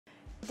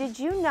Did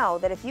you know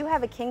that if you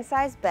have a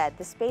king-size bed,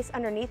 the space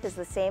underneath is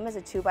the same as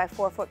a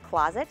 2x4 foot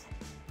closet?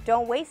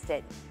 Don't waste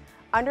it.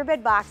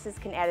 Underbed boxes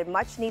can add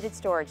much-needed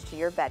storage to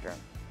your bedroom.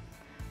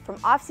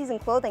 From off-season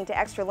clothing to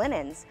extra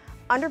linens,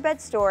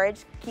 underbed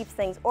storage keeps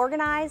things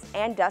organized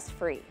and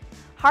dust-free.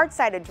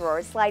 Hard-sided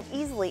drawers slide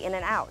easily in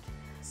and out.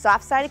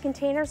 Soft-sided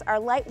containers are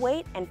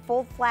lightweight and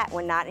fold flat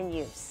when not in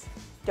use.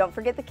 Don't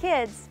forget the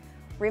kids.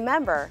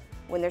 Remember,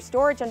 when there's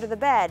storage under the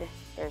bed,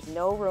 there's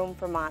no room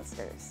for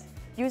monsters.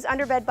 Use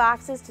underbed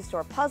boxes to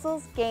store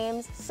puzzles,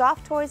 games,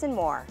 soft toys, and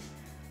more.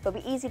 They'll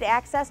be easy to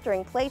access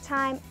during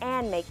playtime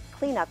and make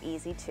cleanup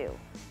easy too.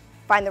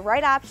 Find the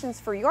right options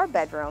for your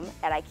bedroom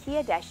at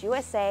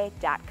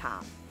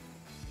IKEA-USA.com.